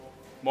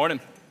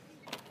Morning.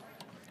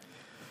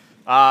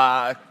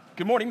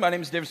 Good morning. My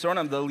name is David Soren.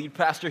 I'm the lead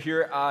pastor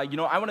here. I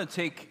want to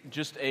take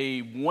just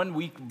a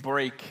 1-week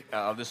break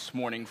this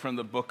morning from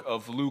the book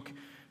of Luke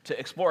to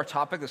explore a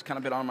topic that's kind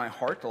of been on my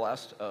heart the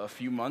last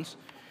few months.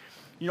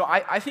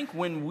 I think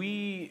when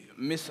we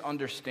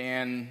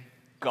misunderstand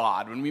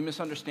God, when we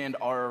misunderstand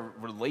our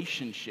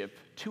relationship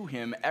to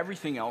Him,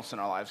 everything else in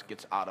our lives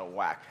gets out of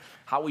whack.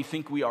 How we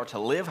think we are to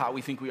live, how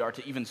we think we are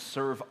to even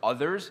serve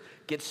others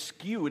gets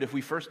skewed if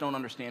we first don't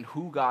understand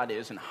who God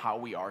is and how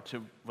we are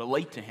to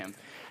relate to Him.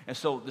 And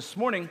so this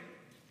morning,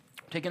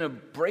 taking a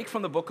break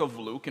from the book of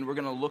Luke, and we're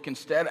going to look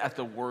instead at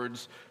the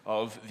words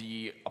of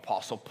the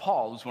Apostle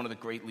Paul, who's one of the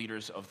great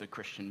leaders of the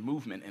Christian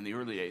movement in the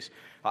early days.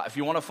 If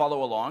you want to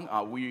follow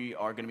along, we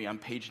are going to be on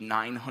page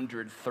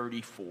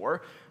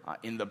 934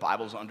 in the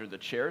Bibles under the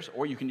chairs,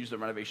 or you can use the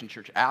Renovation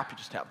Church app. You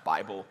just have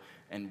Bible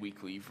and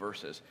weekly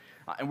verses.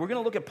 And we're going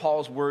to look at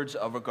Paul's words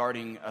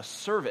regarding a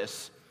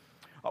service,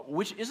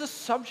 which is a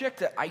subject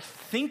that I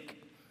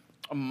think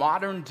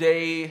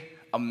modern-day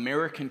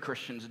American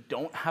Christians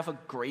don't have a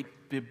great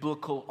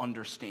biblical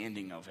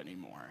understanding of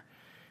anymore.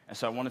 And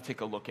so I want to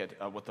take a look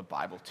at what the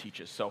Bible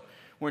teaches. So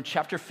we're in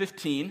chapter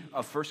 15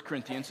 of 1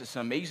 Corinthians. It's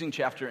an amazing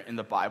chapter in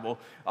the Bible.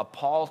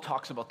 Paul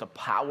talks about the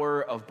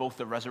power of both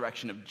the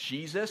resurrection of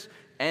Jesus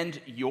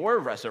and your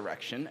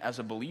resurrection as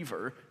a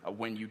believer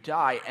when you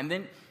die. And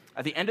then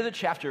at the end of the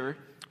chapter,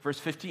 verse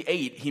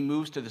 58, he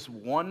moves to this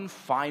one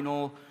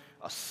final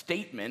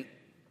statement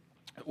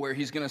where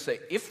he's going to say,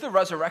 if the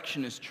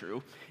resurrection is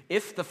true,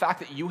 if the fact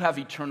that you have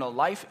eternal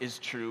life is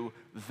true,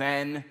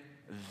 then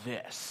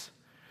this.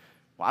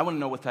 Well, I want to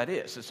know what that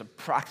is. It's a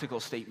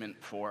practical statement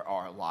for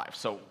our lives.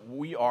 So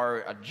we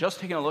are just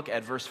taking a look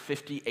at verse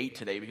 58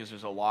 today because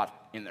there's a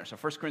lot in there. So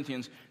 1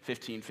 Corinthians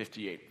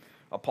 15:58.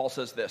 Paul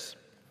says this.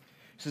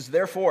 He says,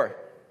 therefore,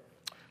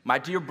 my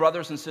dear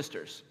brothers and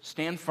sisters,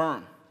 stand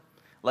firm.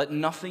 Let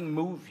nothing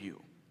move you.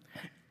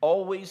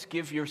 Always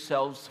give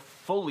yourselves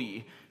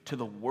fully to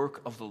the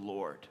work of the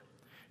Lord,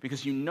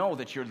 because you know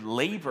that your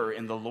labor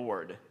in the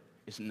Lord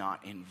is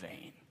not in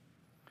vain.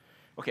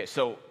 Okay,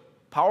 so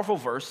powerful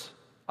verse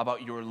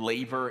about your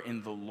labor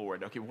in the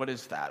Lord. Okay, what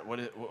is that? What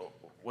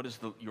is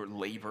your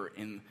labor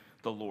in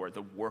the Lord,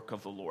 the work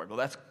of the Lord? Well,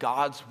 that's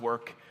God's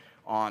work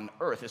on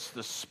earth. It's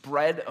the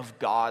spread of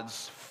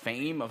God's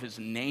fame, of His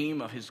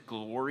name, of His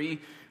glory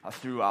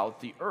throughout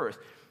the earth.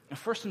 And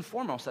first and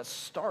foremost, that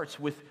starts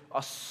with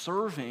us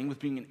serving, with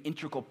being an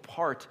integral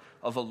part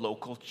of a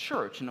local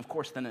church. And of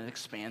course, then it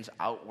expands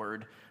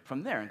outward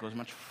from there and goes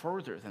much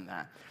further than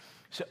that.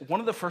 So one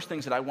of the first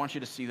things that I want you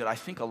to see that I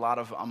think a lot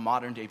of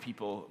modern day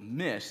people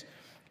miss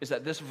is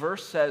that this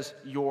verse says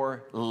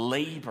your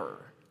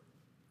labor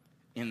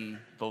in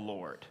the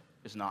Lord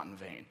is not in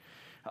vain.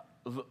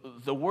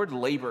 The word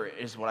labor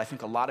is what I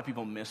think a lot of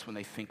people miss when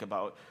they think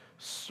about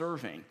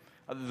serving.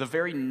 The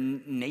very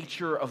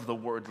nature of the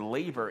word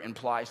labor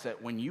implies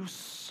that when you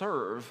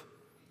serve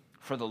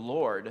for the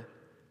Lord,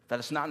 that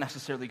it's not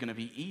necessarily going to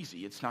be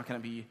easy. It's not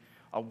going to be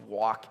a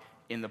walk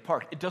in the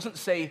park. It doesn't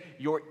say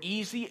your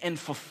easy and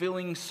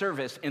fulfilling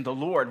service in the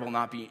Lord will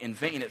not be in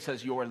vain. It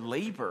says your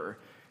labor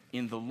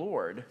in the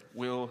Lord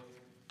will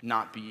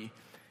not be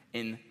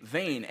in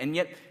vain. And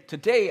yet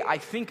today, I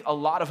think a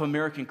lot of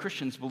American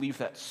Christians believe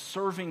that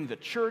serving the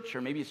church,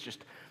 or maybe it's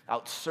just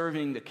out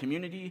serving the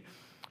community,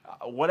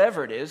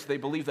 whatever it is, they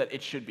believe that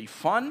it should be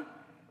fun,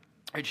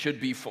 it should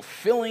be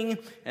fulfilling,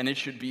 and it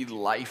should be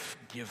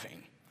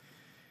life-giving.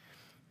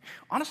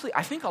 Honestly,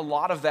 I think a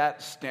lot of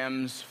that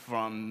stems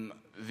from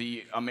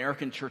the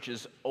American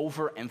church's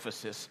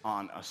overemphasis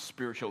on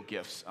spiritual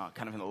gifts,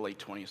 kind of in the late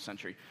 20th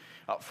century.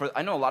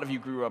 I know a lot of you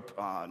grew up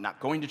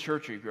not going to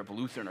church, or you grew up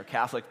Lutheran or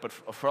Catholic, but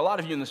for a lot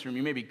of you in this room,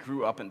 you maybe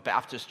grew up in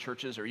Baptist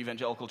churches or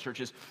evangelical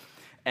churches.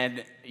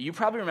 And you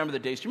probably remember the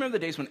days. Do you remember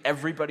the days when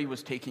everybody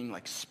was taking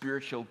like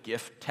spiritual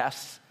gift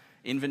tests,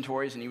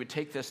 inventories, and you would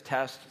take this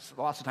test?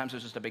 Lots of times it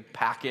was just a big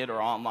packet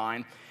or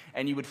online,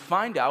 and you would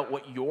find out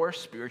what your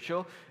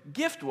spiritual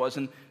gift was.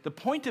 And the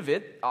point of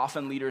it,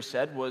 often leaders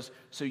said, was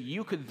so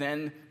you could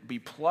then be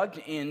plugged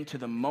into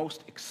the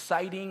most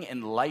exciting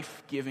and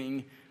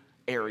life-giving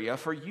area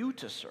for you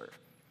to serve.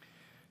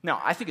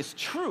 Now, I think it's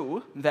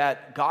true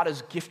that God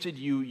has gifted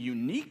you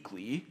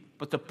uniquely,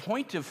 but the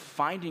point of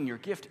finding your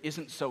gift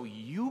isn't so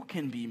you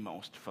can be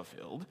most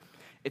fulfilled.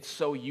 It's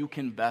so you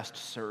can best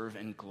serve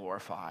and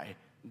glorify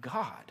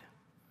God.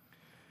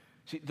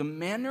 See, the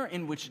manner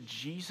in which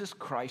Jesus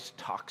Christ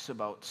talks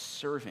about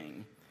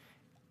serving,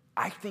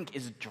 I think,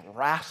 is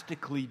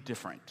drastically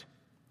different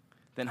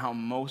than how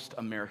most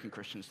American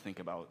Christians think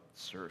about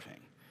serving.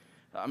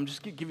 I'm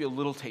just going to give you a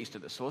little taste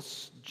of this. So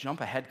let's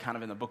jump ahead kind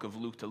of in the book of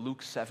Luke to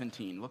Luke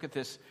 17. Look at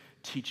this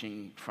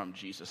teaching from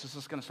Jesus. This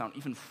is going to sound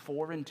even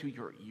foreign to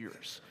your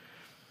ears.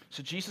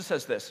 So Jesus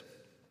says this.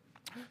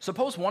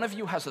 Suppose one of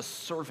you has a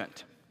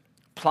servant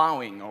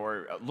plowing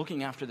or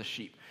looking after the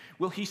sheep.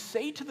 Will he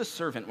say to the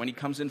servant when he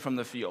comes in from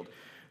the field,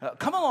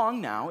 come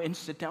along now and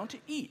sit down to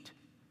eat?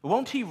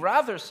 Won't he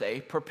rather say,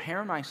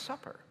 prepare my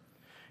supper?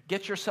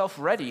 Get yourself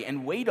ready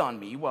and wait on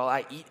me while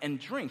I eat and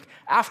drink.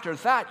 After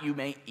that you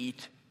may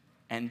eat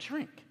and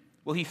drink.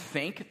 Will he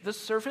thank the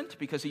servant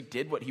because he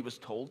did what he was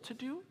told to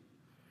do?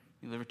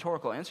 The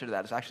rhetorical answer to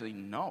that is actually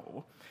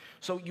no.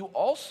 So you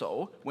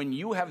also, when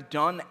you have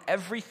done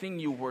everything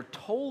you were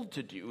told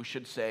to do,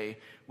 should say,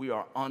 we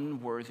are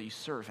unworthy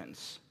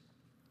servants.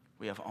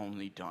 We have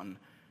only done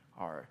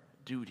our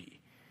duty.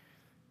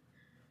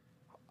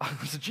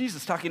 So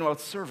Jesus talking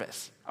about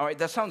service. All right,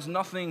 that sounds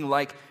nothing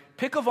like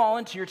pick a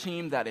volunteer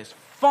team that is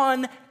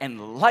fun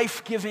and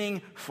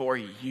life-giving for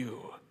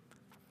you.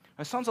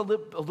 It sounds a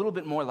little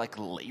bit more like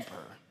labor.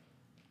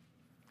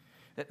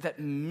 That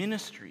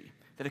ministry,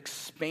 that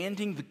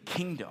expanding the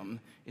kingdom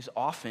is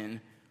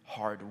often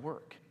hard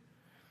work.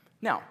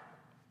 Now,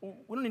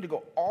 we don't need to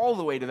go all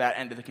the way to that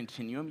end of the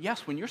continuum.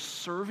 Yes, when you're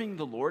serving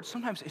the Lord,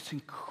 sometimes it's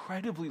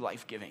incredibly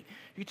life-giving.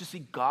 You get to see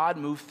God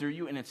move through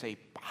you, and it's a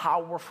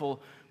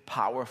powerful,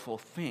 powerful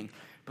thing.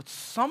 But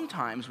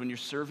sometimes when you're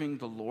serving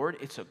the Lord,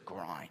 it's a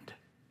grind.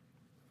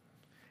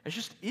 It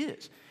just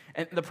is.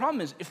 And the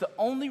problem is, if the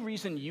only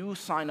reason you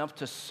sign up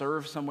to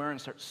serve somewhere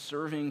and start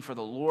serving for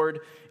the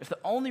Lord, if the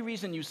only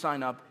reason you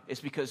sign up is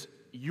because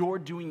you're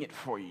doing it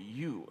for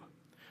you,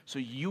 so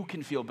you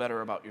can feel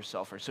better about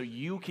yourself or so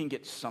you can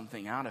get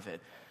something out of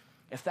it,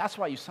 if that's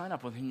why you sign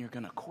up, well, then you're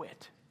going to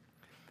quit.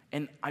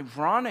 And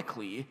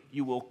ironically,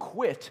 you will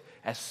quit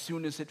as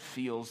soon as it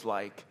feels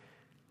like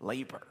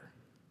labor,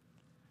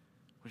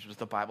 which is what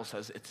the Bible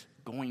says it's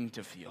going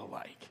to feel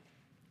like.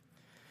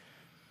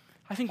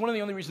 I think one of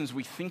the only reasons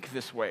we think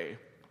this way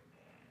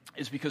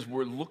is because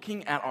we're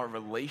looking at our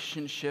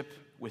relationship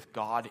with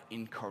God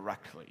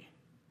incorrectly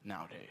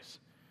nowadays.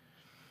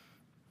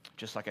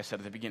 Just like I said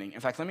at the beginning. In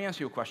fact, let me ask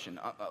you a question.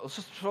 Let's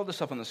just throw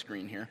this up on the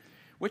screen here.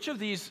 Which of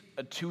these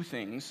two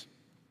things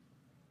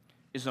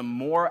is a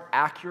more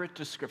accurate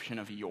description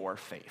of your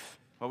faith?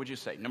 What would you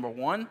say? Number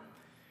one,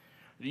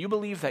 do you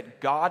believe that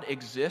God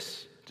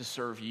exists to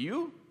serve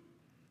you?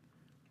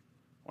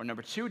 Or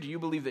number two, do you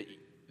believe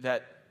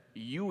that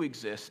you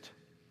exist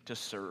to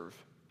serve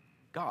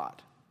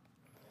God?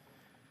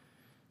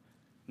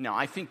 Now,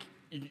 I think,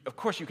 of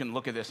course, you can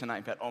look at this, and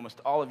I bet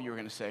almost all of you are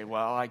going to say,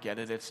 well, I get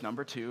it, it's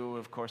number two.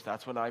 Of course,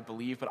 that's what I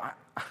believe. But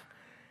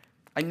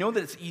I know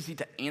that it's easy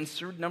to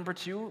answer number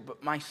two,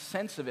 but my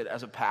sense of it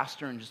as a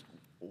pastor and just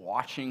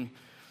watching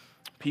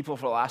people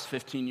for the last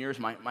 15 years,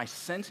 my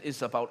sense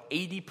is about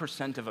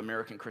 80% of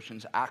American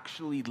Christians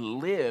actually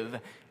live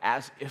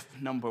as if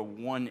number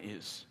one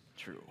is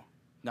true,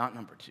 not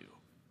number two.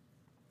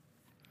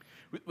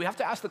 We have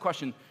to ask the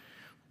question,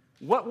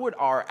 what would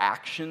our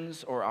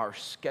actions or our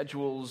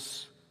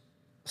schedules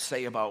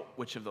say about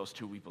which of those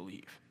two we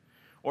believe?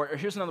 Or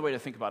here's another way to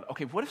think about it.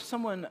 Okay, what if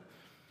someone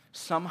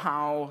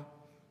somehow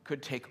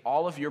could take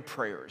all of your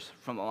prayers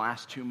from the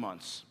last 2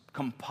 months,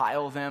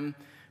 compile them,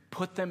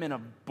 put them in a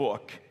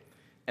book,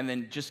 and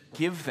then just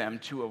give them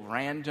to a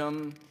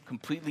random,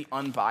 completely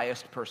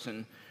unbiased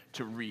person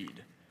to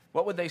read?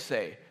 What would they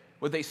say?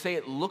 Would they say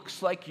it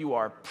looks like you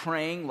are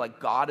praying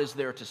like God is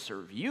there to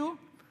serve you,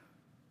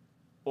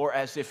 or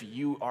as if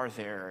you are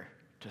there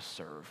to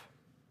serve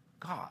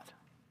God?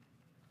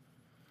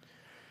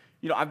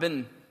 You know, I've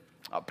been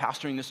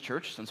pastoring this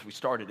church since we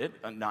started it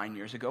 9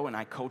 years ago, and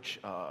I coach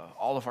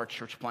all of our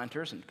church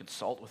planters and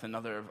consult with a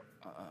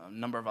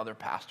number of other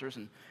pastors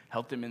and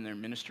help them in their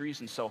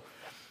ministries. And so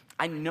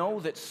I know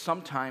that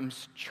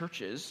sometimes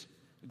churches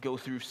go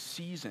through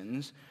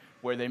seasons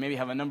where they maybe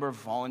have a number of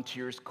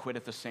volunteers quit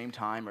at the same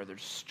time, or they're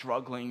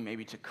struggling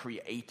maybe to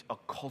create a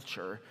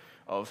culture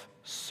of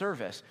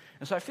service.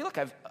 And so I feel like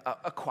I've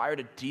acquired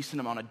a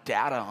decent amount of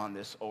data on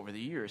this over the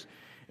years.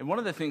 And one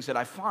of the things that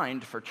I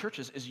find for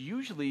churches is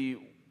usually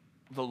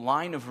the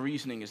line of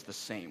reasoning is the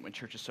same when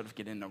churches sort of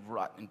get in a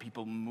rut and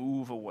people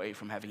move away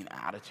from having an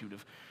attitude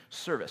of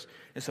service.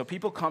 And so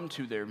people come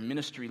to their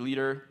ministry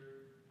leader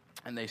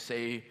and they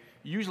say,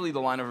 usually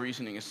the line of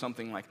reasoning is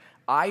something like,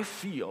 I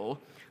feel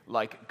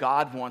like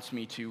God wants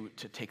me to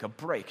take a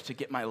break, to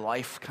get my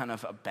life kind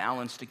of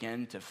balanced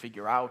again, to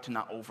figure out, to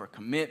not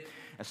overcommit.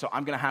 And so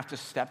I'm going to have to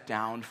step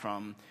down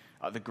from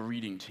the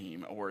greeting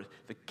team or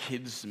the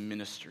kids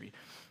ministry.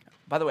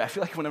 By the way, I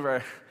feel like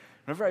whenever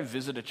I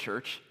visit a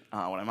church,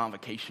 when I'm on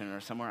vacation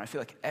or somewhere, I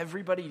feel like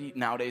everybody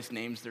nowadays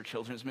names their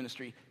children's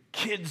ministry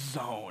Kids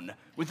Zone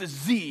with a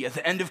Z at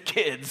the end of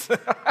kids.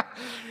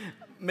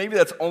 Maybe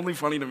that's only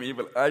funny to me,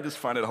 but I just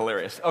find it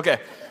hilarious. Okay.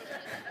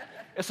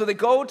 And so they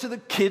go to the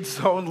Kids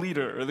Zone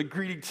leader or the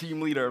greeting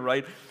team leader,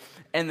 right?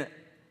 And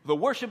the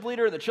worship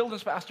leader, the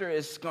children's pastor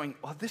is going,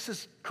 well, this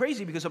is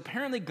crazy because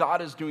apparently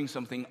God is doing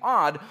something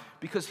odd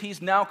because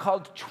he's now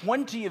called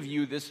 20 of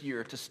you this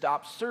year to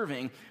stop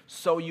serving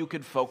so you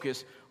could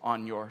focus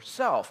on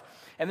yourself.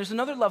 And there's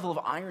another level of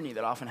irony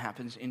that often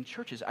happens in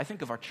churches. I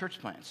think of our church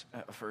plants,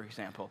 for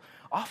example.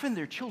 Often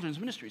their children's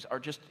ministries are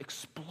just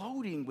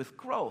exploding with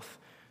growth,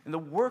 and the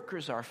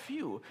workers are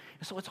few.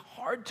 And so it's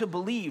hard to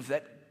believe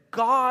that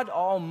God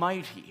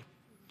Almighty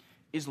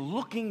is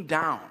looking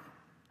down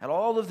at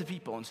all of the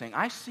people and saying,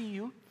 I see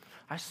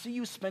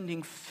you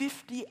spending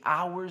 50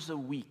 hours a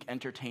week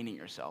entertaining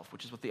yourself,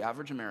 which is what the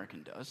average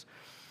American does.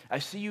 I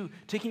see you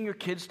taking your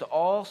kids to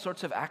all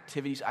sorts of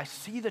activities. I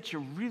see that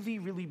you're really,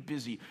 really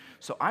busy.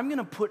 So I'm going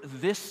to put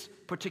this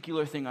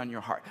particular thing on your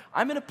heart.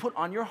 I'm going to put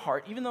on your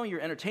heart, even though you're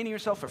entertaining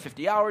yourself for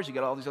 50 hours, you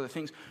got all these other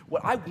things,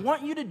 what I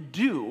want you to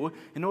do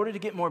in order to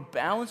get more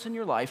balance in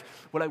your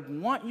life, what I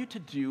want you to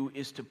do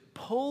is to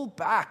pull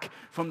back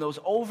from those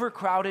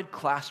overcrowded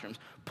classrooms.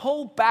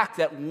 Pull back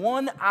that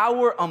 1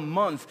 hour a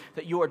month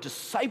that you are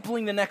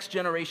discipling the next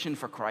generation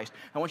for Christ.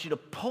 I want you to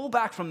pull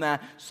back from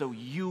that so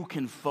you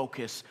can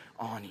focus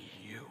on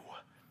you.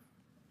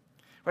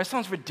 Right? It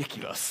sounds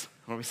ridiculous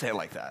when we say it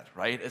like that,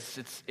 right?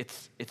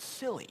 It's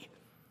silly.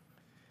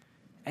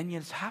 And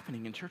yet it's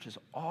happening in churches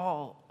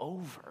all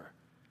over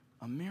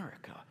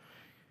America.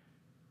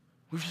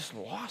 We've just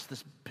lost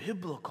this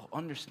biblical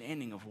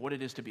understanding of what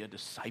it is to be a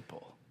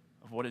disciple,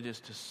 of what it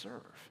is to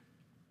serve.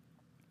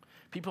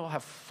 People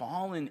have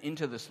fallen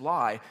into this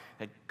lie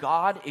that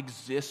God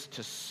exists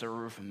to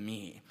serve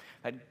me,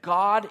 that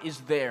God is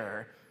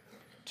there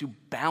to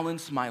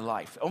balance my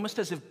life, almost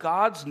as if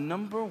God's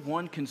number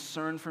one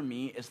concern for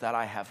me is that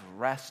I have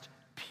rest,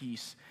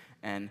 peace,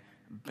 and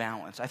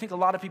balance. I think a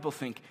lot of people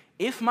think,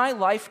 if my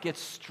life gets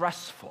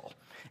stressful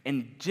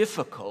and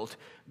difficult,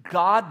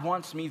 God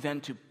wants me then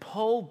to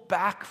pull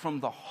back from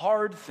the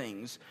hard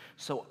things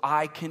so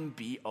I can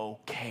be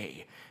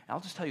okay. And I'll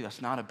just tell you,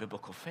 that's not a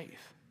biblical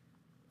faith.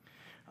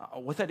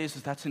 What that is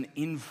that's an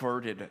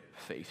inverted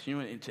faith.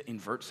 You know, to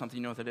invert something,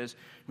 you know what that is?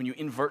 When you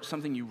invert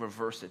something, you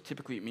reverse it.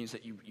 Typically, it means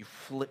that you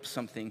flip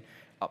something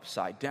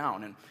upside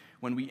down. And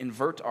when we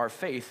invert our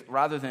faith,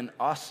 rather than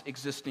us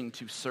existing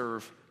to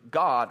serve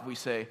God, we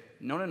say,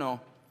 no.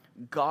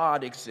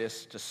 God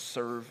exists to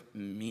serve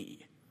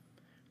me,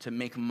 to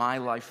make my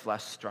life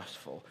less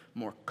stressful,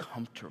 more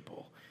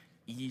comfortable,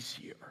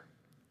 easier.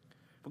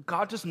 But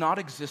God does not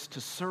exist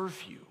to serve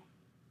you.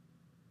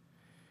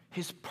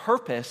 His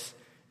purpose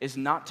is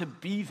not to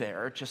be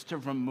there just to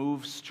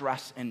remove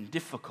stress and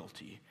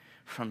difficulty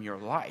from your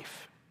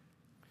life.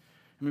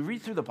 I mean,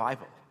 read through the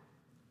Bible.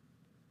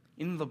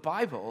 In the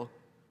Bible,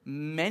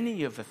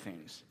 many of the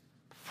things,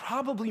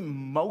 probably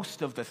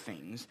most of the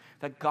things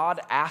that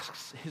God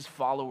asks his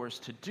followers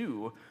to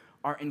do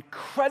are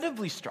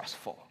incredibly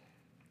stressful,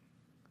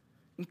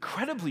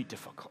 incredibly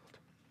difficult.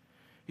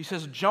 He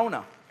says,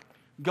 Jonah,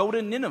 go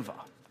to Nineveh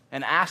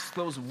and ask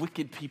those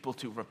wicked people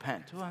to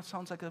repent. Well, that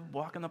sounds like a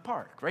walk in the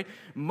park, right?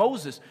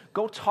 Moses,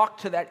 go talk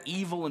to that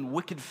evil and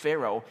wicked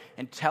Pharaoh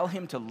and tell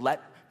him to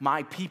let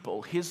my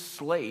people, his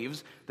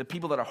slaves, the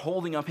people that are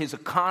holding up his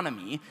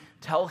economy,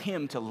 tell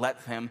him to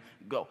let them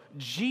go.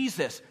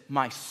 Jesus,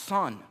 my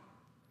son,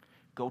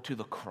 go to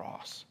the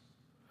cross.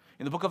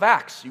 In the book of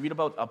Acts, you read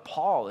about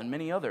Paul and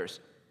many others.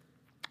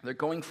 They're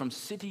going from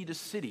city to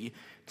city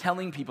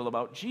telling people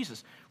about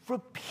Jesus.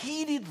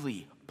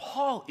 Repeatedly,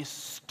 Paul is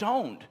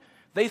stoned.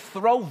 They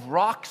throw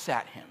rocks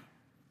at him.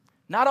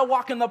 Not a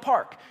walk in the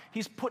park.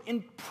 He's put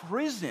in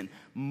prison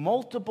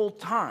multiple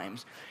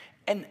times.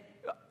 And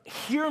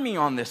hear me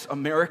on this,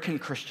 American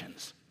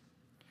Christians.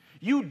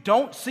 You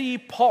don't see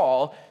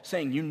Paul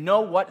saying, you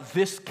know what,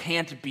 this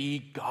can't be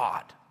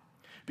God.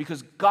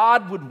 Because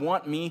God would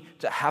want me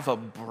to have a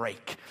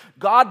break.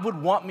 God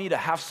would want me to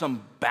have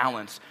some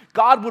balance.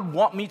 God would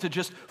want me to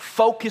just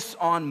focus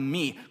on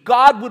me.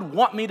 God would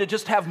want me to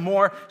just have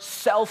more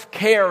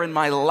self-care in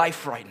my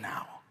life right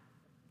now.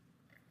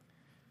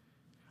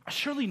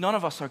 Surely none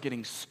of us are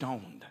getting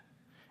stoned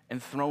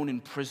and thrown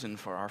in prison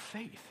for our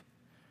faith.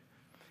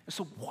 And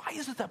so why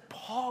is it that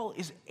Paul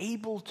is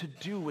able to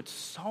do what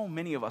so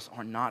many of us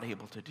are not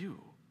able to do?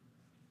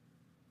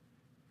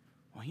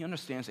 Well, he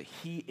understands that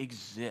he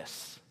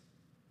exists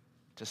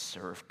to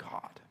serve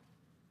God.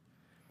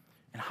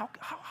 And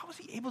how is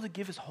he able to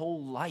give his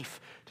whole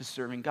life to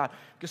serving God?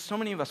 Because so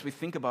many of us, we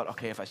think about,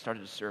 okay, if I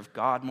started to serve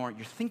God more,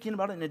 you're thinking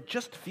about it and it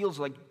just feels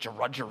like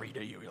drudgery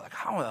to you. You're like,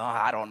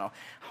 I don't know.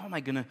 How am I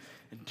going to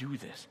do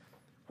this?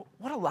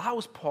 What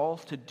allows Paul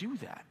to do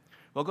that?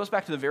 Well, it goes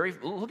back to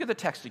look at the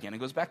text again. It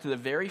goes back to the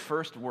very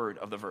first word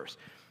of the verse.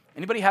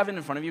 Anybody have it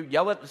in front of you?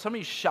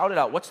 Somebody shout it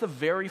out. What's the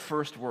very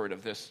first word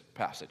of this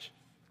passage,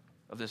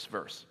 of this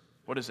verse?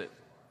 What is it?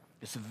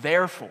 It's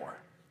therefore.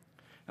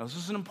 Now, this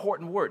is an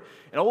important word.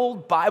 An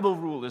old Bible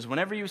rule is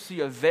whenever you see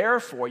a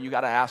therefore, you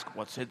got to ask,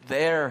 what's it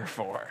there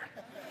for?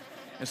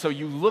 And so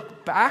you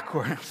look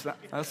backwards.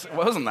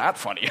 Wasn't that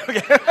funny?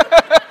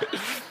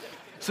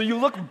 So you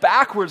look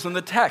backwards in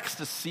the text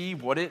to see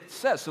what it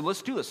says. So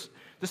let's do this.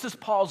 This is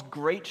Paul's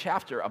great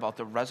chapter about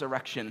the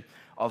resurrection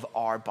of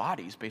our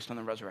bodies based on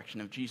the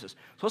resurrection of Jesus.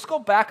 So let's go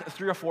back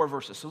 3 or 4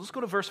 verses. So let's go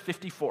to verse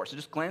 54. So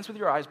just glance with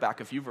your eyes back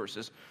a few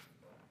verses.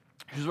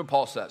 Here's what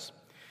Paul says.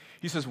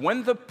 He says,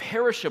 when the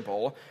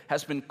perishable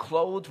has been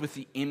clothed with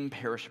the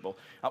imperishable.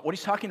 What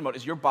he's talking about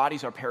is your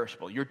bodies are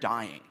perishable. You're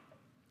dying.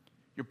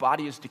 Your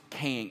body is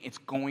decaying. It's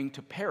going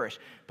to perish.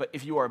 But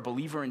if you are a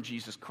believer in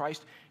Jesus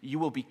Christ, you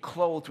will be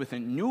clothed with a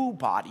new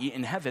body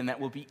in heaven that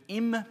will be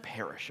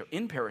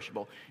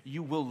imperishable.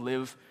 You will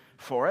live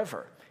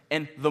forever.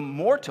 And the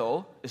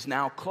mortal is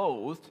now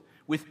clothed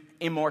with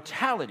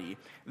immortality.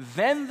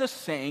 Then the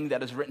saying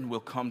that is written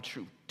will come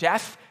true.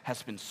 Death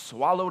has been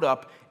swallowed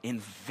up in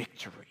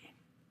victory.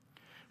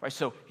 Right?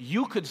 So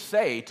you could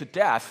say to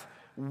death,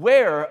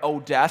 where, O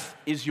death,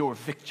 is your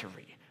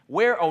victory?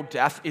 Where, O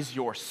death, is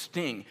your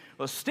sting?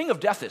 Well, the sting of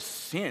death is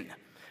sin.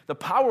 The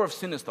power of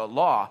sin is the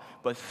law,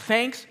 but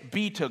thanks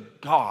be to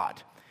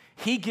God.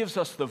 He gives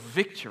us the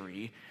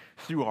victory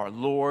through our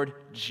Lord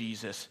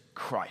Jesus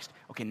Christ.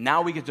 Okay,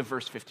 now we get to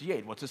verse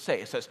 58. What's it say?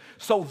 It says,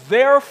 so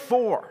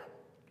therefore,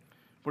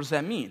 what does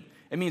that mean?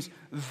 It means,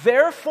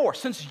 therefore,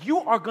 since you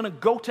are going to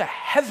go to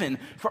heaven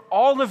for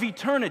all of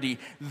eternity,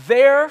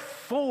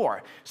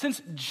 therefore,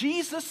 since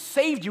Jesus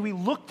saved you, he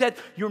looked at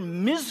your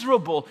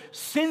miserable,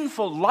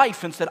 sinful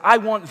life and said, I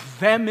want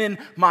them in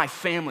my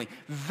family.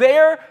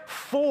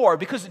 Therefore,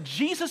 because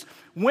Jesus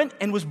went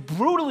and was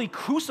brutally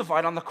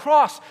crucified on the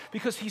cross,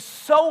 because he's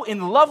so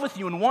in love with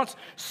you and wants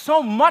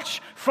so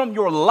much from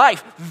your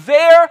life,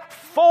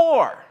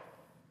 therefore,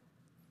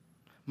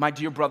 my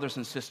dear brothers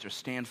and sisters,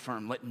 stand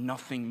firm. Let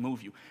nothing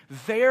move you.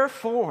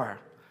 Therefore,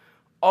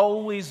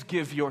 always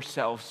give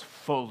yourselves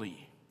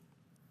fully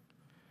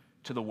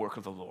to the work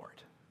of the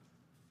Lord.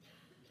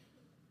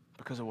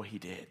 Because of what he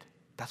did.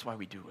 That's why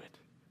we do it.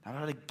 Not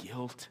out of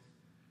guilt.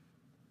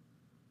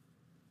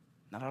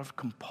 Not out of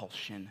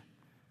compulsion.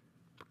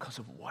 Because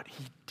of what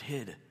he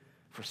did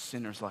for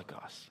sinners like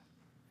us.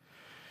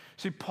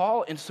 See,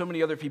 Paul and so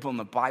many other people in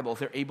the Bible,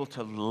 they're able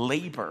to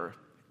labor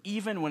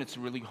even when it's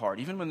really hard,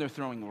 even when they're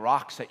throwing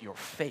rocks at your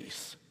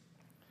face.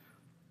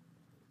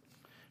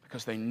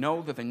 Because they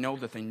know that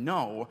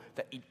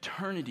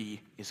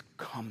eternity is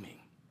coming.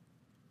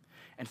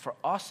 And for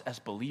us as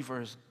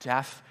believers,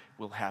 death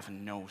will have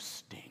no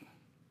sting.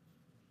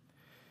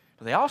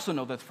 But they also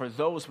know that for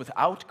those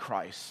without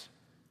Christ,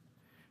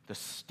 the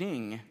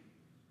sting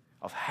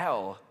of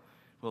hell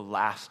will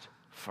last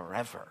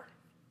forever.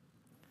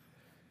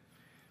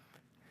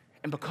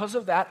 And because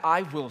of that,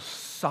 I will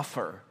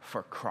suffer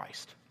for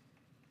Christ.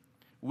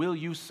 Will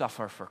you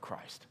suffer for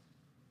Christ?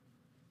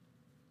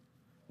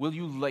 Will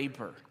you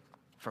labor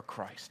for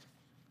Christ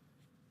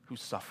who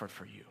suffered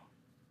for you?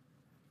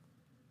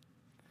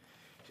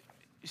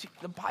 You see,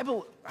 the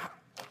Bible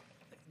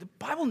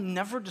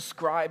never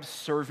describes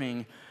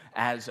serving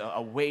as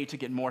a way to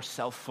get more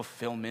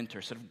self-fulfillment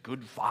or sort of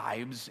good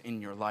vibes in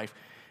your life.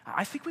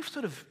 I think we've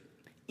sort of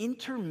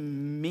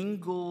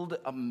intermingled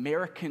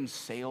American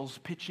sales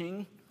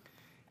pitching.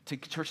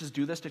 Churches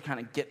do this to kind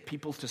of get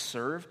people to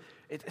serve.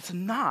 It's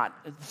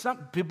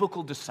not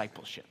biblical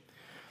discipleship.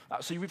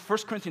 So you read 1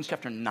 Corinthians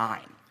chapter 9.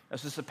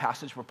 This is a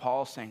passage where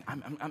Paul is saying,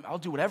 I'll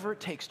do whatever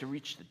it takes to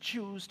reach the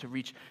Jews, to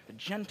reach the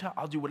Gentile.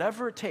 I'll do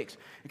whatever it takes.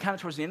 And kind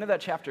of towards the end of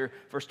that chapter,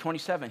 verse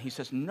 27, he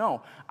says,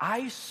 no,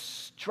 I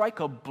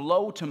strike a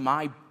blow to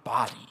my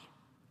body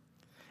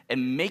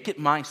and make it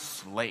my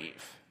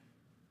slave.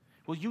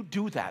 Will you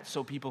do that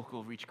so people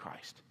will reach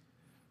Christ?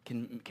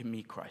 Can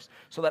meet Christ,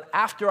 so that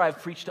after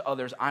I've preached to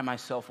others, I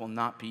myself will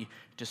not be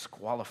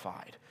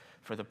disqualified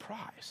for the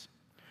prize.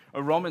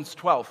 Romans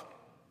 12,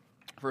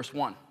 verse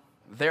 1.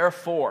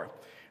 Therefore,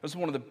 this is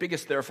one of the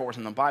biggest therefores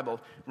in the Bible.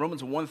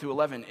 Romans 1 through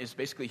 11 is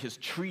basically his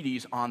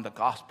treatise on the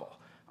gospel,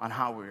 on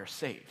how we are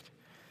saved.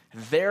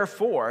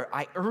 Therefore,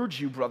 I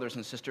urge you, brothers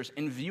and sisters,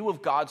 in view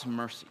of God's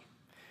mercy,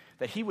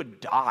 that he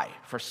would die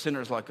for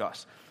sinners like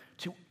us,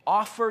 to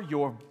offer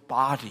your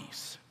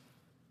bodies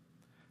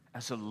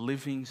as a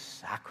living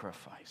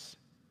sacrifice,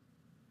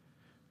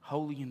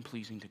 holy and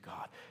pleasing to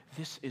God.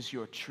 This is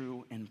your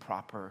true and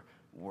proper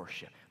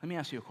worship. Let me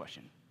ask you a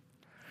question.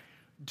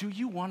 Do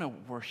you want to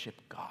worship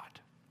God?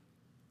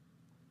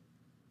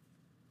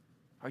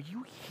 Are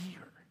you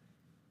here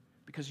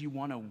because you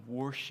want to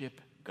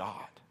worship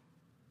God?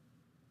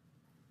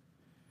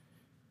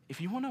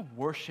 If you want to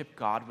worship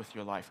God with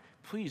your life,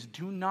 please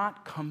do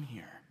not come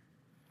here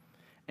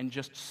and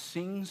just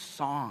sing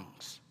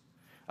songs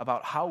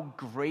about how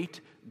great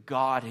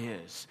God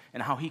is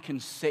and how he can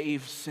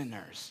save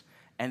sinners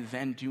and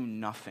then do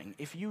nothing.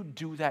 If you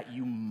do that,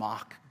 you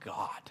mock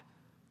God.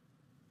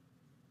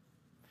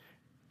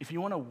 If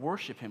you want to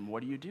worship him,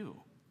 what do?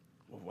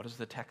 Well, what does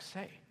the text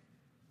say?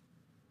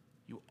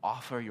 You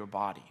offer your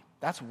body.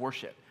 That's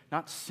worship.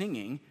 Not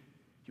singing.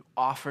 You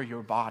offer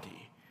your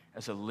body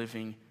as a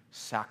living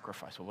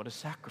sacrifice. Well, what is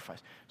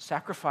sacrifice?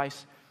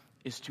 Sacrifice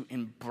is to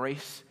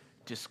embrace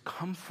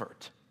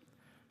discomfort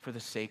for the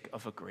sake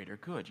of a greater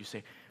good. You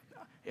say,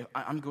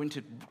 I'm going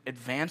to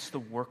advance the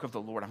work of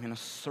the Lord. I'm going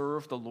to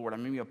serve the Lord.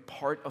 I'm going to be a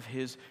part of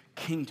his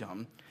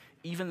kingdom,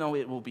 even though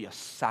it will be a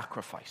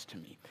sacrifice to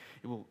me.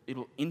 It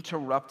will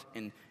interrupt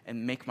and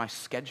make my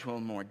schedule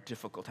more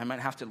difficult. I might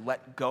have to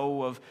let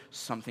go of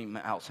something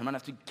else. I might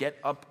have to get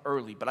up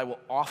early, but I will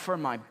offer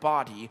my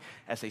body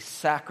as a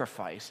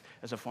sacrifice,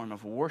 as a form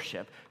of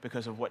worship,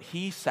 because of what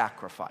he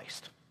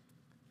sacrificed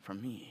for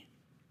me.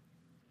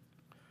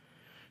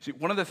 See,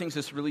 one of the things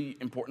this really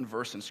important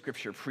verse in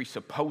Scripture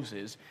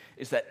presupposes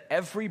is that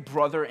every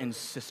brother and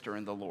sister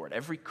in the Lord,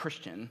 every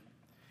Christian,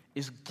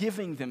 is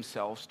giving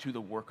themselves to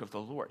the work of the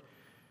Lord.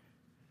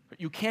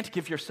 But you can't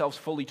give yourselves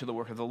fully to the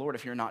work of the Lord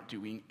if you're not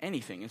doing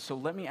anything. And so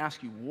let me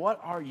ask you, what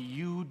are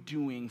you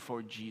doing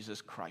for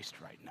Jesus Christ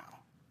right now?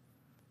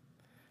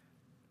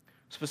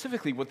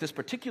 Specifically, what this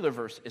particular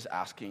verse is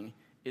asking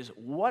is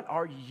what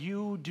are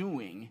you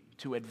doing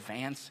to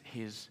advance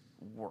his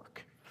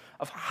work?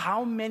 Of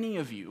how many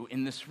of you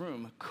in this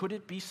room could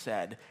it be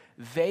said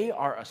they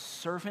are a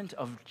servant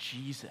of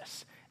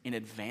Jesus in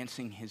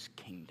advancing his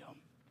kingdom?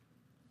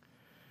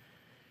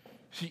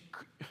 See,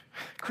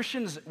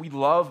 Christians, we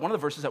love, one of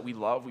the verses that we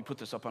love, we put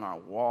this up on our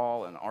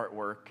wall and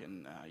artwork,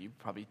 and you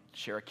probably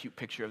share a cute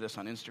picture of this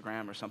on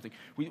Instagram or something.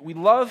 We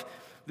love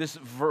this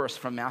verse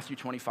from Matthew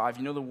 25.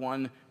 You know the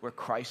one where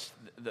Christ,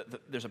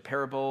 there's a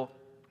parable,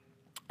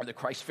 or the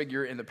Christ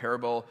figure in the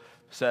parable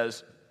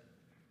says,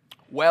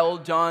 "Well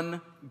done,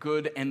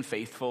 good and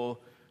faithful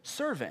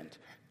servant."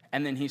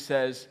 And then he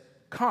says,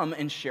 "Come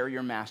and share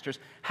your master's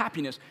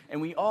happiness."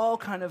 And we all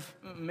kind of,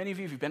 many of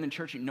you, if you've been in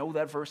church, you know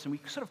that verse, and we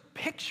sort of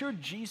picture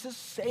Jesus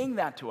saying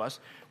that to us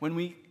when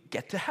we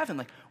get to heaven.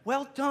 Like,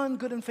 "Well done,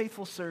 good and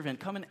faithful servant.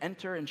 Come and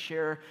enter and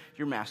share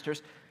your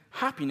master's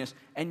happiness."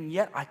 And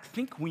yet, I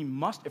think we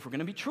must, if we're going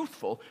to be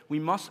truthful, we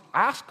must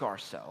ask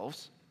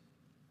ourselves,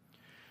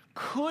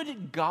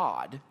 could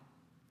God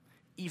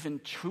even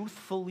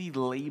truthfully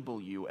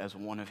label you as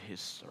one of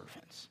his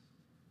servants?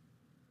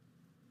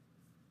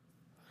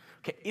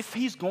 Okay, if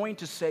he's going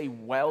to say,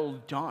 "Well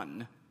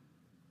done"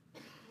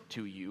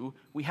 to you,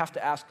 we have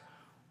to ask,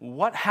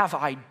 what have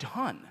I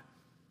done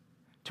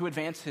to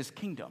advance his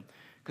kingdom?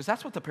 Because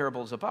that's what the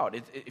parable is about.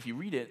 If you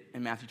read it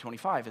in Matthew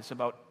 25, it's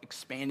about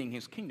expanding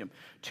his kingdom.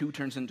 2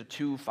 turns into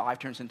 2, 5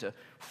 turns into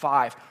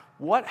 5.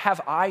 What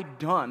have I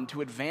done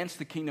to advance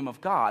the kingdom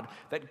of God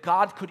that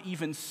God could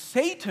even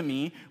say to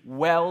me,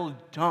 "Well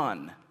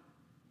done,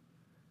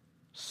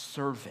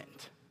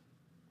 servant"?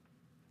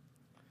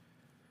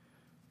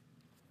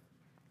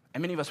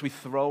 And many of us, we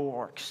throw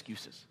our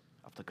excuses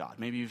up to God.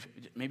 Maybe you've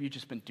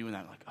just been doing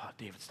that, like, "Oh,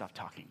 David, stop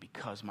talking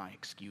because my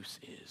excuse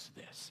is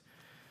this."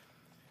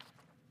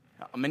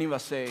 Many of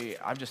us say,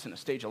 "I'm just in a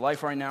stage of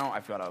life right now.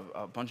 I've got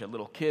a bunch of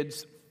little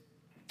kids.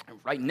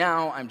 Right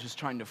now, I'm just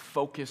trying to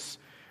focus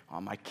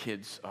on my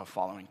kids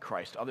following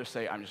Christ." Others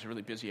say, "I'm just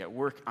really busy at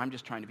work. I'm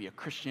just trying to be a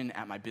Christian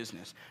at my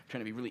business. I'm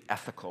trying to be really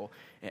ethical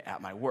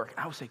at my work." And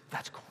I would say,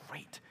 that's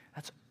great.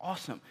 That's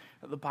awesome.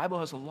 The Bible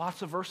has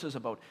lots of verses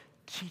about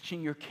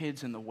teaching your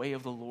kids in the way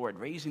of the Lord,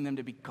 raising them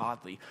to be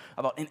godly,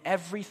 about in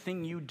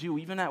everything you do,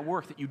 even at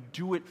work, that you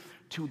do it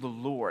to the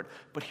Lord.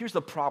 But here's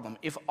the problem.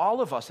 If all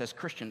of us as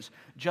Christians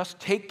just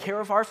take care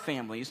of our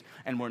families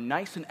and we're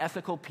nice and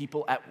ethical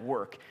people at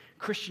work,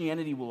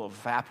 Christianity will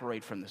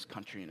evaporate from this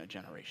country in a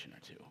generation or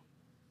two.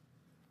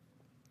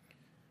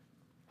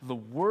 The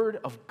Word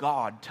of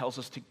God tells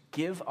us to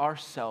give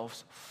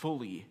ourselves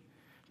fully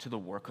to the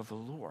work of the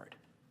Lord.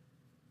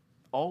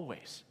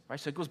 Always, right?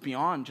 So it goes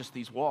beyond just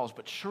these walls,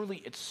 but surely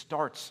it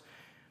starts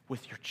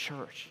with your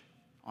church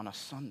on a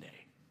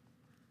Sunday.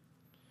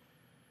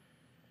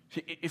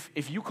 See,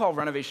 if you call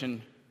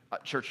Renovation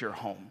Church your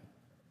home,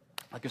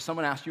 like if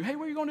someone asked you, "Hey,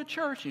 where are you going to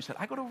church?" and you said,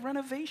 "I go to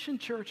Renovation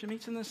Church. It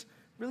meets in this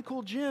really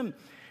cool gym."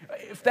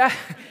 If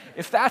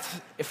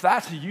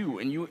that's you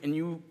and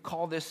you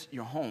call this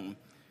your home,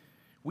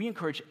 we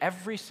encourage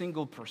every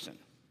single person,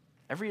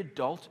 every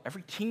adult,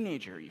 every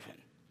teenager even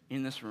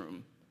in this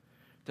room,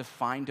 to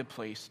find a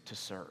place to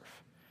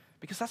serve.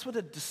 Because that's what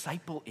a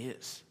disciple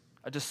is.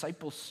 A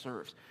disciple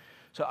serves.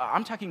 So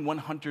I'm talking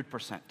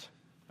 100%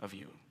 of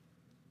you.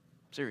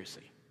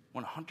 Seriously,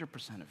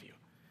 100% of you.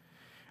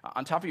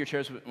 On top of your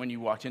chairs when you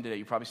walked in today,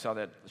 you probably saw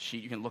that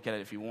sheet. You can look at it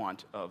if you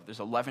want.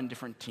 There's 11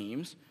 different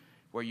teams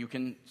where you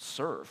can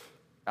serve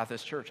at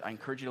this church. I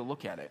encourage you to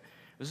look at it.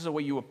 This is a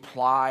way you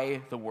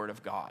apply the Word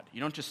of God.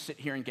 You don't just sit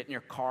here and get in your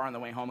car on the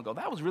way home and go,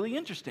 "That was really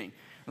interesting."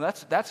 And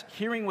that's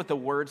hearing what the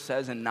Word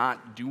says and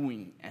not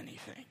doing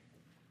anything.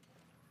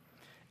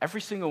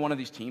 Every single one of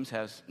these teams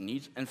has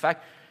needs. In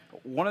fact,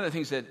 one of the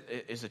things that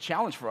is a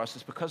challenge for us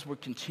is because we're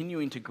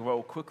continuing to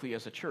grow quickly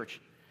as a church.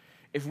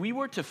 If we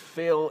were to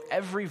fill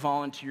every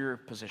volunteer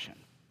position,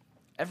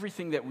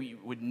 everything that we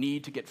would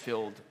need to get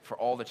filled for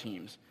all the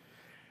teams,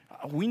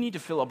 we need to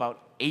fill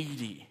about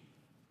 80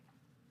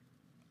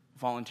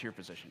 volunteer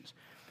positions.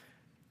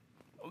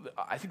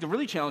 I think the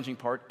really challenging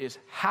part is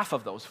half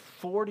of those,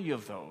 40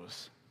 of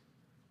those,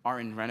 are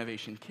in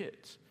Renovation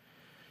Kids.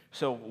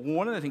 So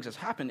one of the things that's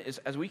happened is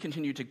as we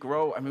continue to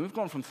grow, we've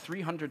gone from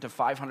 300 to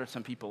 500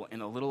 some people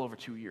in a little over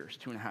 2 years,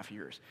 2.5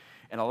 years.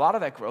 And a lot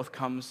of that growth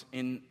comes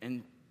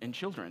in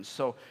children.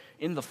 So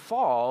in the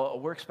fall,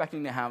 we're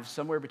expecting to have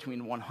somewhere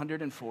between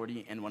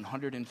 140 and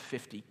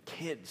 150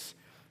 kids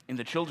in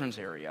the children's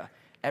area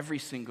every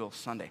single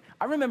Sunday.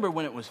 I remember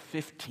when it was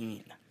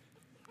 15.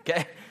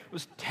 Okay? It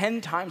was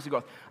 10 times the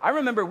growth. I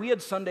remember we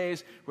had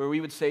Sundays where we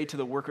would say to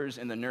the workers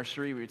in the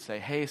nursery, we would say,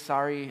 "Hey,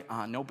 sorry,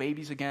 no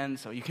babies again,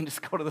 so you can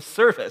just go to the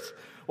service."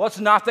 Well, it's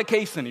not the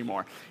case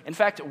anymore. In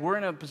fact, we're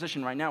in a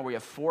position right now where we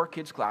have 4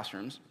 kids'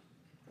 classrooms.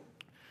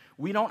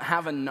 We don't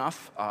have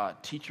enough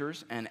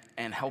teachers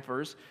and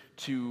helpers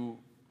to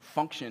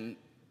function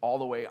all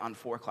the way on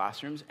 4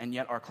 classrooms, and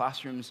yet our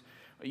classrooms,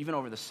 even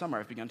over the summer,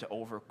 have begun to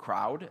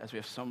overcrowd as we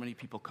have so many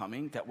people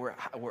coming that we're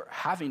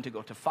having to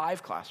go to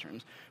 5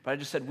 classrooms. But I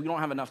just said we don't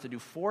have enough to do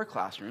 4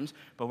 classrooms,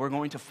 but we're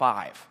going to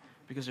 5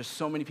 because there's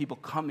so many people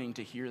coming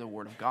to hear the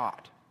Word of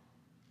God.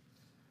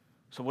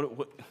 So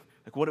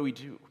what do we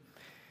do?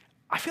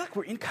 I feel like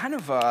we're in kind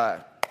of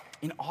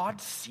an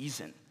odd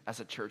season as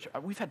a church.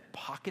 We've had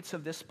pockets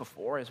of this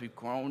before as we've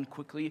grown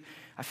quickly.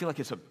 I feel like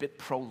it's a bit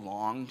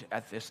prolonged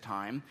at this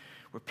time,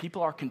 where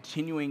people are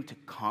continuing to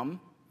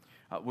come.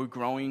 We're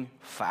growing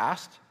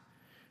fast,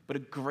 but a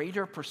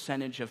greater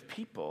percentage of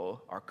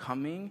people are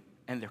coming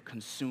and they're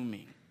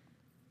consuming.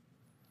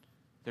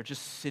 They're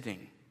just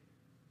sitting.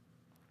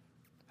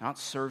 They're not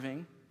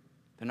serving.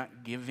 They're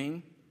not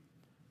giving.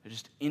 They're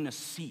just in a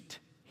seat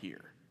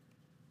here.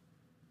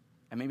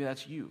 And maybe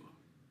that's you.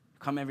 You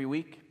come every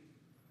week,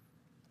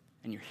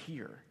 and you're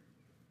here,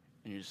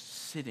 and you're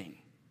just sitting.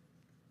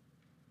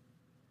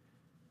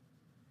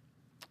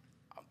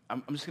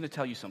 I'm just going to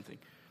tell you something.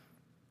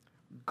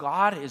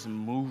 God is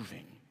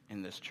moving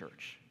in this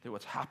church.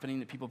 What's happening,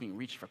 the people being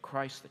reached for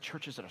Christ, the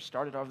churches that are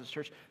started out of this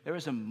church, there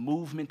is a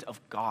movement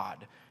of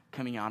God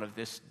coming out of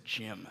this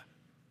gym.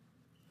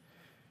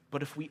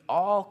 But if we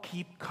all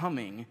keep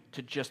coming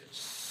to just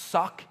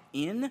suck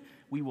in,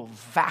 we will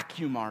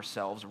vacuum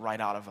ourselves right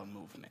out of a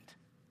movement.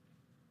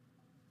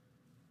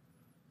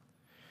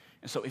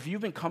 And so if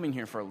you've been coming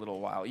here for a little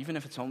while, even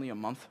if it's only a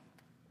month,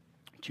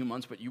 2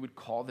 months, but you would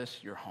call this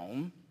your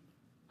home,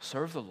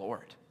 serve the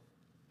Lord.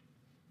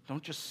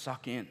 Don't just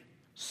suck in.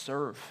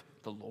 Serve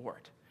the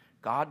Lord.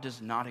 God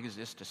does not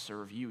exist to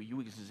serve you.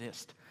 You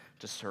exist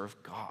to serve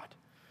God.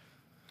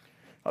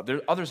 There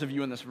are others of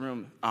you in this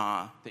room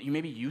that you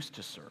maybe used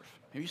to serve.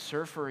 Maybe you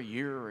served for a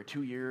year or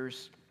 2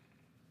 years,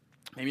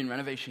 maybe in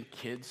Renovation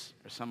Kids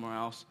or somewhere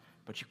else,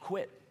 but you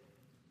quit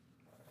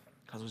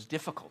because it was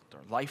difficult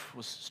or life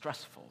was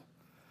stressful.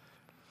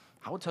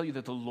 I will tell you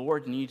that the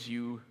Lord needs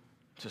you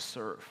to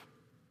serve,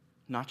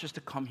 not just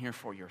to come here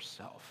for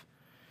yourself.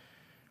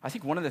 I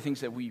think one of the things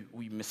that we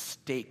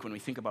mistake when we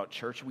think about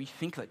church, we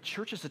think that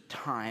church is a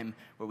time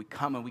where we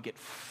come and we get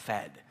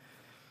fed.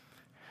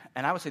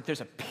 And I would say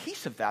there's a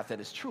piece of that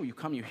is true. You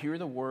come, you hear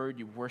the word,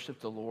 you worship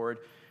the Lord.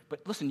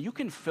 But listen, you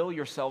can fill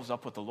yourselves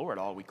up with the Lord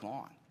all week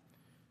long.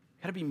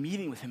 You got to be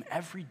meeting with him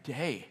every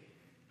day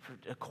for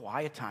a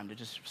quiet time to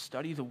just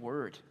study the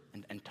word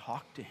and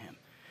talk to him.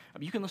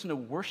 You can listen to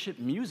worship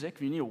music.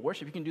 If you need to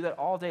worship, you can do that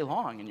all day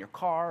long in your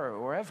car or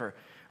wherever.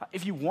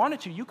 If you wanted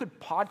to, you could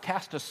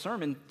podcast a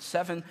sermon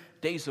 7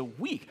 days a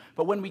week.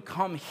 But when we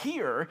come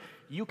here,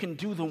 you can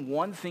do the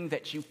one thing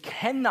that you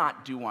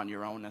cannot do on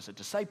your own as a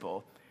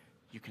disciple.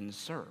 You can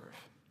serve.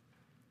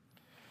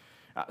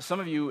 Some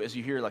of you, as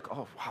you hear, like,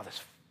 oh, wow,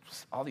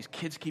 all these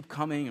kids keep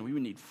coming, and we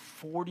would need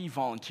 40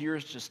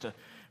 volunteers just to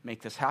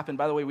make this happen.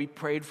 By the way, we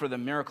prayed for the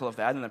miracle of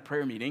that in the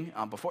prayer meeting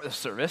before the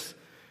service.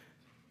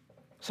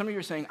 Some of you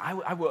are saying,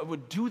 I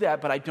would do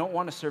that, but I don't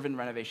want to serve in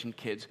Renovation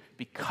Kids,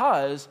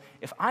 because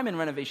if I'm in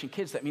Renovation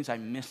Kids, that means I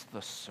missed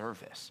the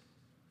service.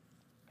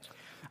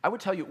 I would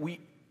tell you,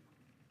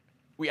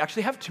 we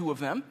actually have 2 of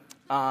them.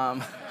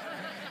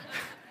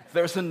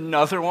 There's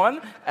another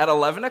one at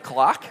 11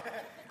 o'clock.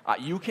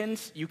 You can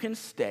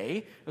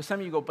stay. Some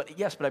of you go, but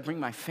I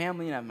bring my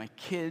family and I have my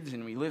kids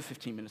and we live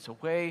 15 minutes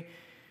away.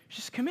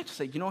 Just commit to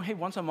say, hey,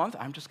 once a month,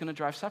 I'm just going to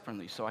drive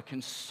separately so I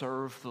can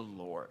serve the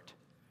Lord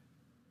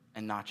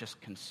and not just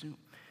consume.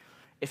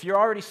 If you're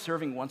already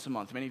serving once a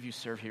month, many of you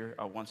serve here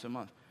once a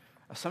month.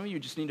 Some of you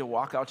just need to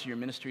walk out to your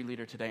ministry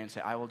leader today and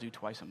say, I will do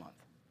twice a month.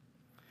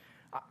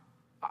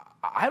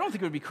 I don't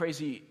think it would be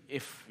crazy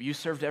if you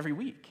served every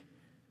week.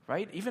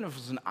 Right? Even if it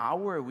was an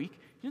hour a week,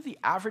 the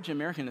average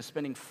American is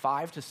spending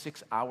 5 to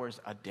 6 hours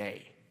a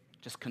day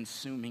just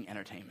consuming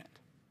entertainment.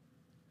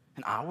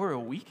 An hour a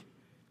week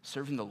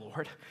serving the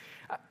Lord.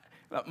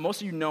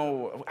 Most of you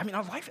know,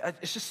 our life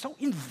is just so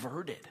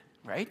inverted,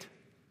 right?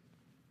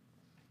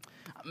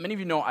 Many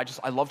of you know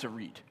I love to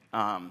read.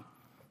 And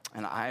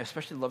I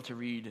especially love to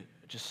read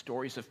just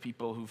stories of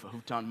people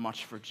who've done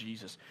much for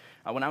Jesus.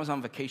 When I was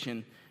on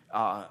vacation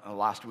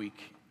last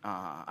week,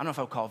 I don't know if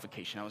I would call it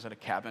vacation. I was at a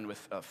cabin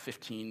with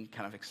 15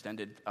 kind of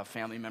extended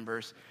family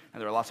members,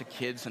 and there were lots of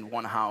kids in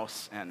one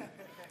house, and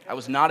I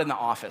was not in the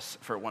office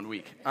for 1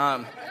 week.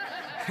 And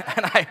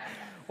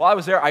while I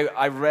was there,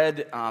 I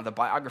read the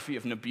biography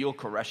of Nabeel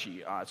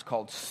Qureshi. It's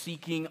called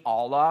Seeking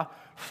Allah,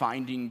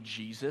 Finding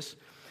Jesus.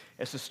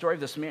 It's the story of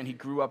this man. He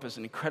grew up as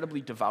an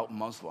incredibly devout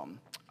Muslim,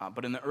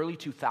 but in the early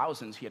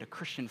 2000s, he had a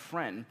Christian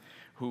friend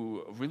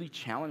who really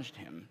challenged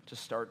him to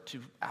start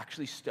to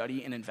actually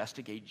study and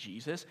investigate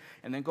Jesus,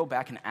 and then go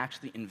back and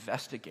actually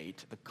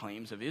investigate the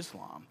claims of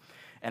Islam.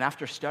 And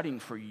after studying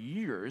for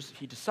years,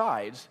 he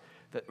decides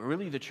that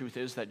really the truth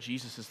is that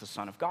Jesus is the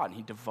Son of God, and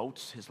he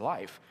devotes his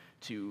life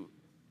to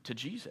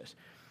Jesus,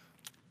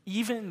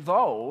 even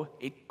though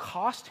it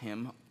cost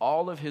him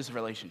all of his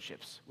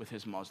relationships with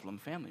his Muslim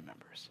family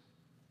members.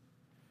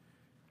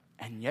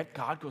 And yet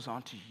God goes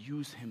on to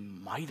use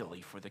him mightily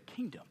for the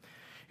kingdom.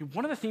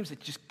 One of the themes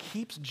that just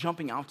keeps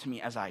jumping out to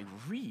me as I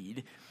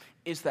read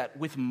is that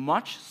with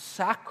much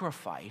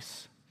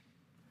sacrifice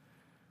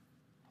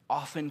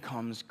often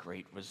comes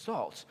great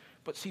results.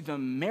 But see, the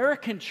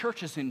American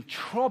church is in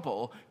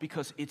trouble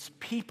because its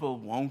people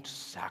won't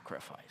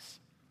sacrifice.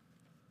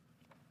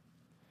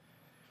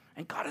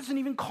 And God isn't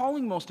even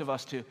calling most of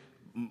us to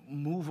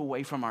move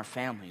away from our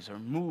families or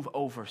move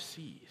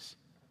overseas.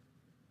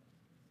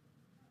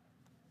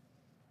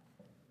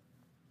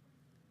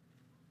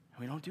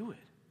 And we don't do it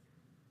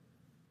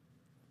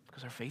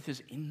because our faith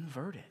is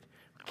inverted.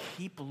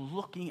 Keep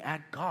looking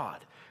at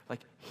God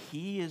like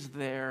he is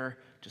there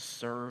to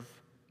serve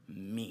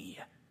me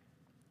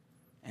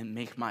and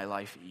make my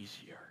life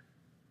easier.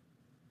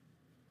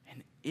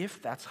 And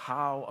if that's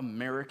how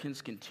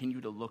Americans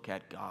continue to look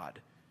at God,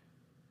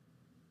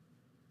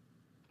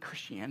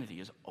 Christianity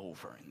is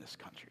over in this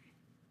country.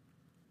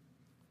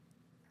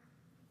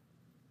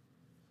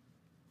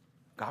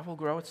 God will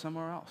grow it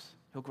somewhere else.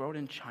 He'll grow it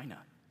in China.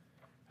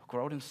 He'll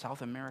grow it in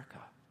South America,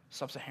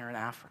 Sub-Saharan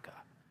Africa.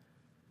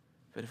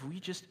 But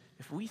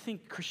if we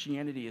think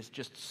Christianity is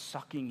just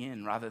sucking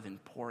in rather than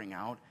pouring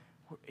out,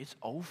 it's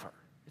over.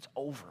 It's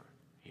over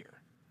here.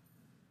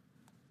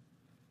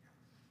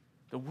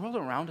 The world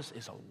around us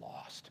is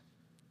lost.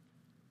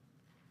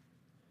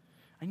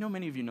 I know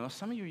many of you know,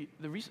 some of you,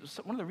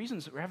 one of the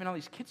reasons that we're having all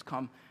these kids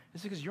come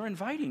is because you're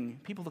inviting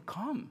people to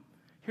come,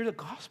 hear the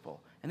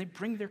gospel, and they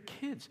bring their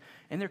kids.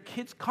 And their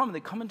kids come, they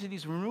come into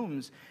these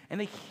rooms,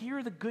 and they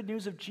hear the good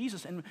news of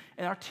Jesus, and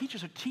our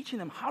teachers are teaching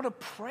them how to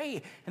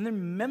pray, and they're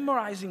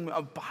memorizing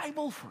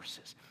Bible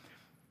verses.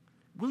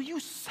 Will you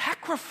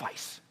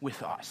sacrifice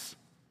with us?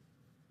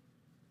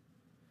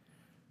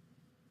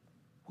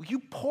 Will you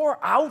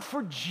pour out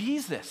for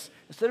Jesus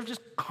instead of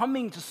just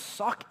coming to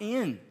suck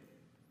in?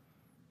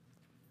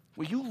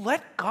 Will you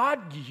let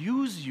God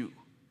use you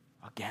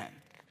again?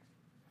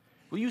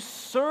 Will you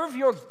serve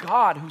your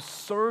God who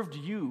served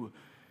you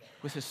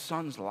with his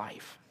son's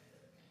life?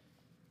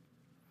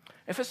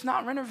 If it's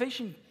not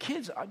Renovation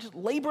Kids, just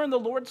labor in the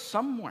Lord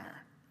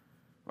somewhere,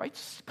 right?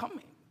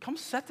 Come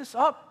set this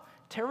up.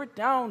 Tear it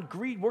down,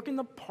 greet, work in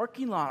the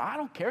parking lot. I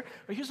don't care.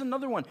 But here's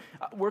another one.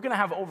 We're going to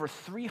have over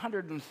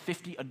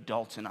 350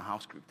 adults in a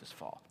house group this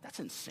fall.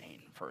 That's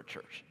insane for a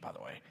church, by the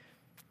way.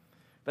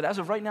 But as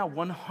of right now,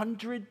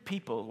 100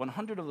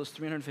 of those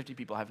 350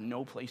 people have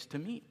no place to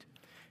meet.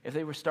 If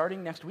they were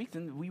starting next week,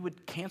 then we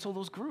would cancel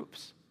those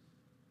groups.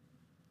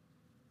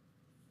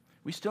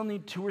 We still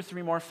need 2 or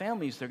 3 more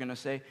families. They're going to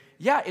say,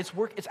 yeah, it's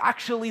work. It's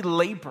actually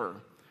labor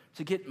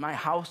to get my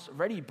house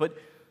ready, but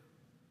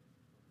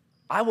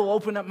I will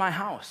open up my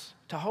house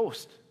to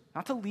host.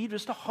 Not to lead,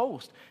 just to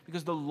host,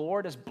 because the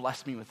Lord has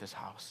blessed me with this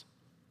house.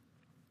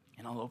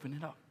 And I'll open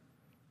it up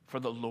for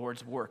the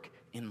Lord's work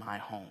in my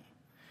home.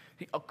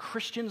 A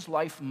Christian's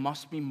life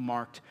must be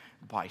marked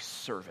by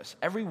service.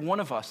 Every one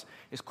of us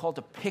is called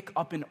to pick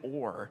up an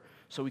oar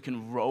so we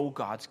can row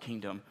God's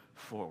kingdom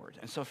forward.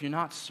 And so if you're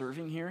not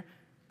serving here,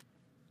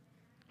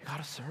 you got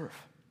to serve.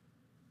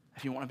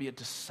 If you want to be a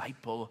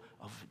disciple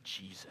of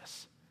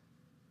Jesus.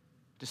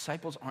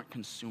 Disciples aren't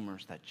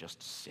consumers that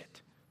just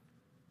sit.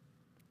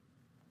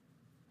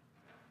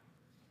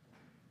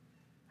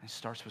 And it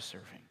starts with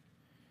serving.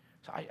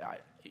 So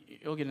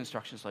you'll get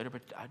instructions later,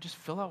 but just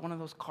fill out one of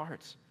those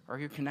cards or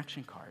your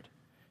connection card.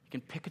 You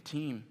can pick a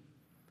team.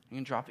 You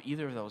can drop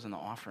either of those in the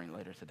offering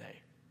later today.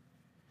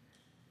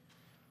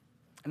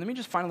 And let me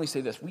just finally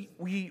say this.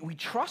 We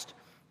trust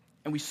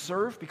and we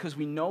serve because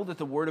we know that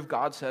the Word of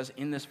God says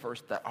in this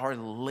verse that our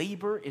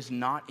labor is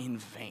not in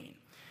vain.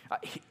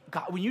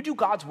 When you do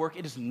God's work,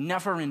 it is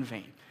never in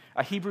vain.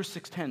 Hebrews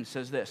 6:10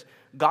 says this,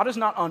 God is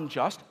not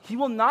unjust. He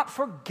will not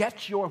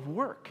forget your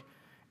work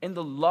and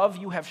the love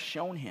you have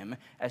shown him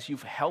as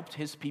you've helped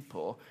his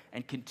people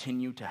and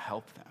continue to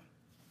help them.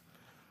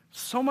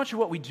 So much of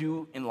what we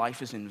do in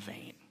life is in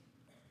vain.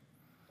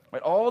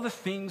 Right? All the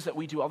things that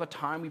we do, all the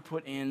time we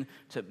put in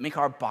to make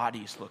our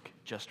bodies look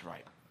just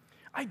right.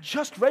 I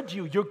just read to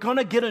you, you're going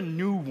to get a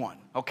new one,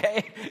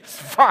 okay? It's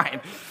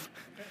fine.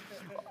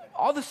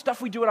 All the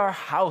stuff we do at our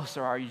house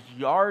or our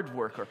yard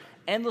work or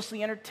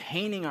endlessly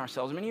entertaining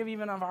ourselves, many of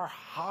even of our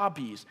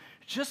hobbies,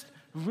 just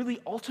really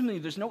ultimately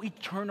there's no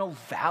eternal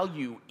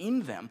value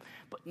in them,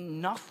 but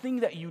nothing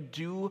that you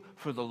do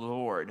for the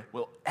Lord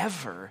will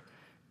ever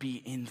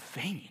be in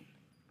vain.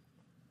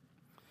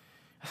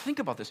 Think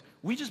about this.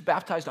 We just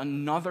baptized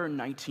another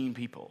 19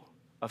 people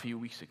a few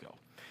weeks ago.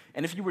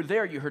 And if you were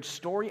there, you heard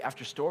story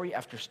after story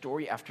after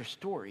story after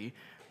story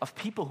of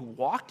people who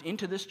walked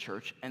into this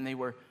church and they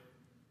were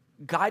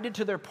guided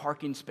to their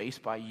parking space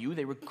by you.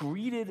 They were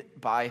greeted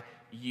by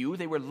you.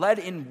 They were led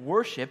in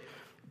worship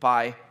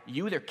by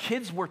you. Their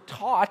kids were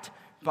taught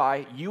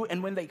by you.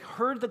 And when they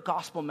heard the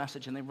gospel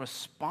message and they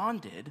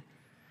responded,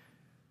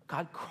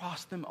 God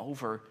crossed them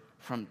over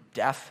from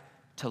death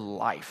to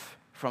life,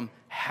 from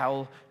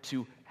hell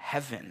to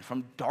heaven,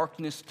 from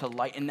darkness to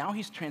light. And now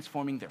he's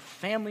transforming their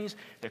families.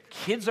 Their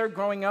kids are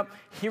growing up,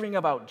 hearing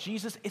about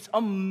Jesus. It's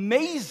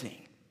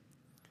amazing.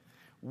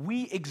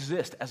 We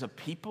exist as a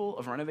people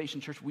of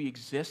Renovation Church. We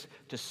exist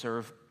to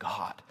serve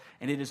God.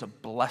 And it is a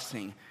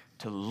blessing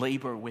to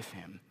labor with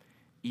him,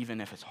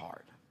 even if it's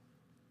hard.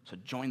 So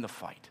join the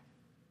fight.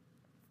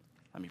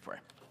 Let me pray.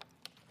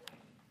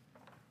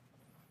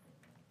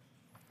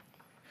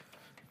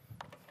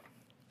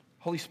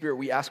 Holy Spirit,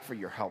 we ask for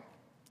your help.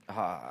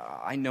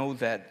 I know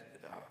that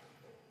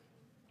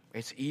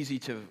it's easy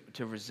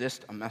to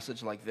resist a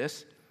message like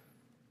this.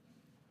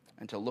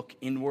 and to look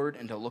inward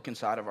and to look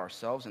inside of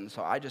ourselves. And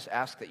so I just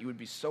ask that you would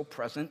be so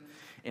present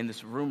in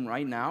this room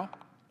right now,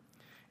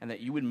 and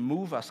that you would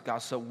move us, God,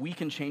 so we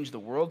can change the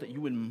world, that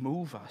you would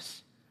move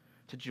us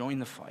to join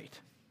the fight,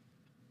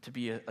 to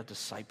be a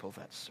disciple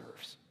that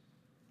serves.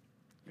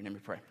 In your name we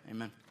pray.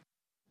 Amen.